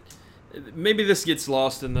guy that maybe this gets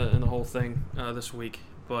lost in the whole thing this week,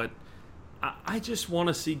 but I just want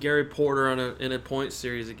to see Gary Porter in a point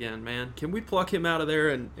series again, man. Can we pluck him out of there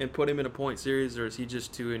and put him in a point series, or is he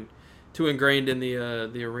just too ingrained in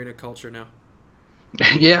the arena culture now?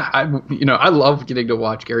 Yeah, I love getting to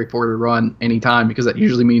watch Gary Porter run anytime, because that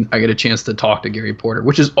usually means I get a chance to talk to Gary Porter,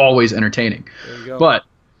 which is always entertaining. There you go. But,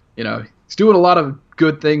 he's doing a lot of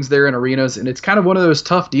good things there in arenas, and it's kind of one of those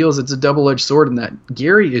tough deals. It's a double-edged sword in that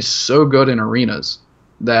Gary is so good in arenas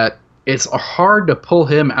that it's hard to pull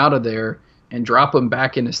him out of there and drop him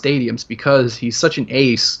back into stadiums, because he's such an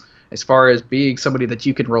ace as far as being somebody that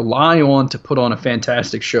you can rely on to put on a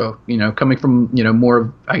fantastic show, coming from, more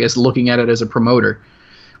of, I guess, looking at it as a promoter.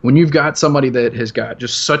 When you've got somebody that has got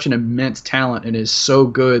just such an immense talent and is so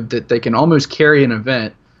good that they can almost carry an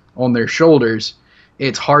event on their shoulders,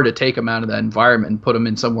 it's hard to take them out of that environment and put them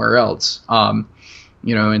in somewhere else. And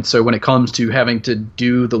so when it comes to having to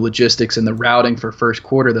do the logistics and the routing for first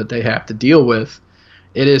quarter that they have to deal with,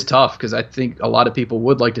 it is tough, because I think a lot of people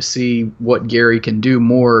would like to see what Gary can do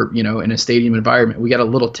more, in a stadium environment. We got a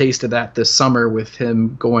little taste of that this summer with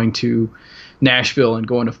him going to Nashville and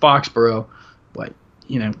going to Foxborough. But,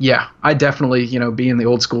 I definitely, being the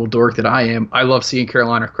old school dork that I am, I love seeing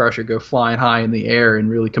Carolina Crusher go flying high in the air and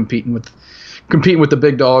really competing with the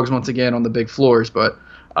big dogs once again on the big floors. But,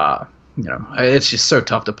 it's just so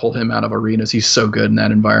tough to pull him out of arenas. He's so good in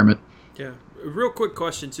that environment. Yeah. Real quick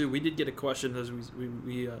question too. We did get a question as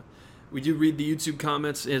we do read the YouTube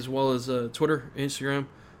comments as well as Twitter, Instagram.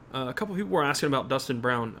 A couple people were asking about Dustin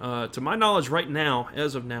Brown. To my knowledge, right now,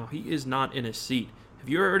 as of now, he is not in a seat. Have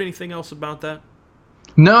you heard anything else about that?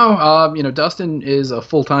 No, Dustin is a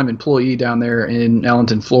full-time employee down there in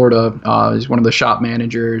Ellenton, Florida. He's one of the shop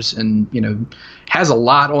managers, and has a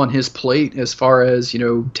lot on his plate as far as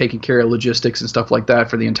taking care of logistics and stuff like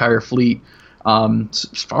that for the entire fleet.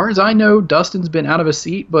 As far as I know, Dustin's been out of a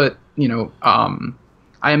seat, but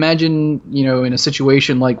I imagine in a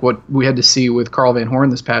situation like what we had to see with Carl Van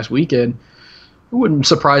Horn this past weekend, it wouldn't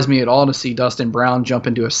surprise me at all to see Dustin Brown jump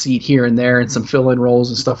into a seat here and there and some fill-in roles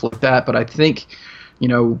and stuff like that. But I think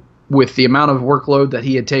with the amount of workload that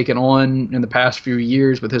he had taken on in the past few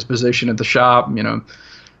years with his position at the shop,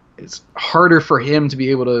 it's harder for him to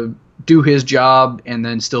be able to do his job and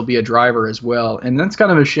then still be a driver as well. And that's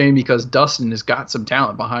kind of a shame, because Dustin has got some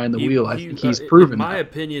talent behind the wheel. I think he's proven in my that.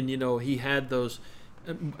 opinion, he had those,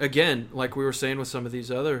 again, like we were saying with some of these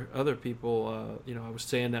other people, I was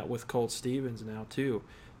saying that with Colt Stevens now too.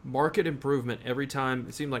 Market improvement every time.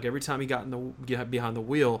 It seemed like every time he got behind the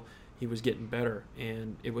wheel, he was getting better.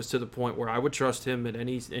 And it was to the point where I would trust him at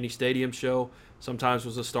any stadium show. Sometimes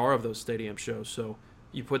was a star of those stadium shows. So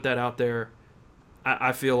you put that out there.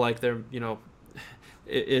 I feel like they're,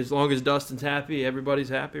 as long as Dustin's happy, everybody's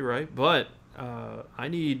happy, right? But I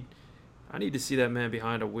need to see that man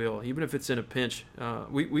behind a wheel, even if it's in a pinch.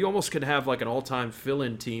 We almost could have like an all-time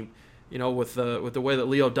fill-in team, with the way that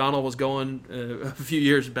Lee O'Donnell was going a few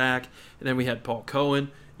years back, and then we had Paul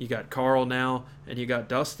Cohen. You got Carl now, and you got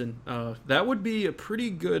Dustin. That would be a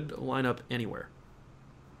pretty good lineup anywhere.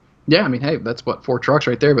 Yeah, I mean, hey, that's 4 trucks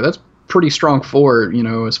right there, but that's pretty strong 4,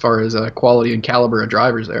 as far as quality and caliber of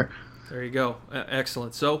drivers there. There you go.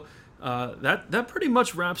 Excellent. So that pretty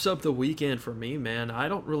much wraps up the weekend for me, man. I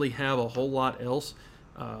don't really have a whole lot else.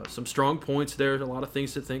 Some strong points there, a lot of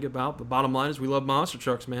things to think about. But bottom line is we love monster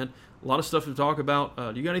trucks, man. A lot of stuff to talk about.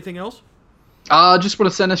 Do you got anything else? Just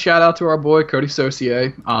want to send a shout out to our boy Cody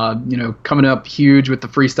Saucier. Coming up huge with the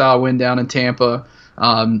freestyle win down in Tampa.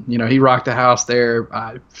 He rocked the house there.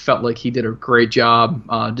 I felt like he did a great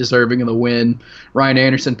job, deserving of the win. Ryan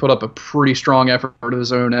Anderson put up a pretty strong effort of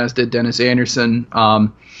his own, as did Dennis Anderson.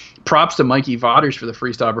 props to Mikey Vaughters for the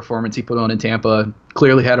freestyle performance he put on in Tampa.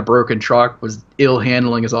 Clearly had a broken truck, was ill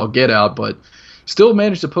handling as all get out, but still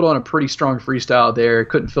managed to put on a pretty strong freestyle there.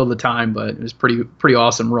 Couldn't fill the time, but it was pretty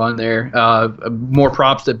awesome run there. More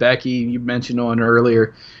props to Becky, you mentioned on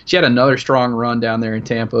earlier. She had another strong run down there in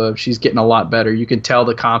Tampa. She's getting a lot better. You can tell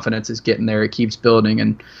the confidence is getting there. It keeps building,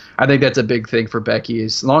 and I think that's a big thing for Becky.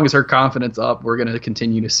 As long as her confidence up, we're going to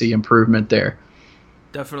continue to see improvement there.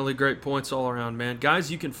 Definitely great points all around, man.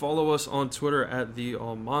 Guys, you can follow us on Twitter at The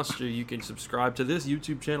All Monster. You can subscribe to this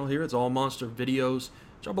YouTube channel here. It's All Monster Videos.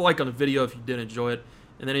 Drop a like on the video if you did enjoy it.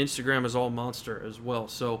 And then Instagram is All Monster as well.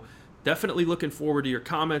 So definitely looking forward to your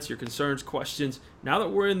comments, your concerns, questions. Now that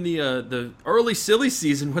we're in the early silly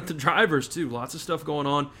season with the drivers, too. Lots of stuff going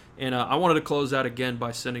on. And I wanted to close out again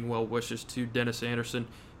by sending well wishes to Dennis Anderson.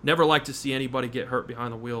 Never like to see anybody get hurt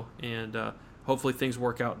behind the wheel. And hopefully things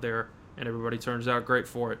work out there and everybody turns out great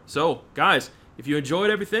for it. So, guys, if you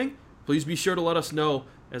enjoyed everything, please be sure to let us know.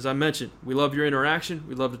 As I mentioned, we love your interaction.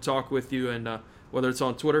 We love to talk with you, and whether it's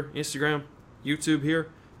on Twitter, Instagram, YouTube here,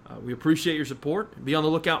 we appreciate your support. Be on the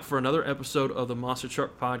lookout for another episode of the Monster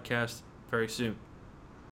Truck Podcast very soon.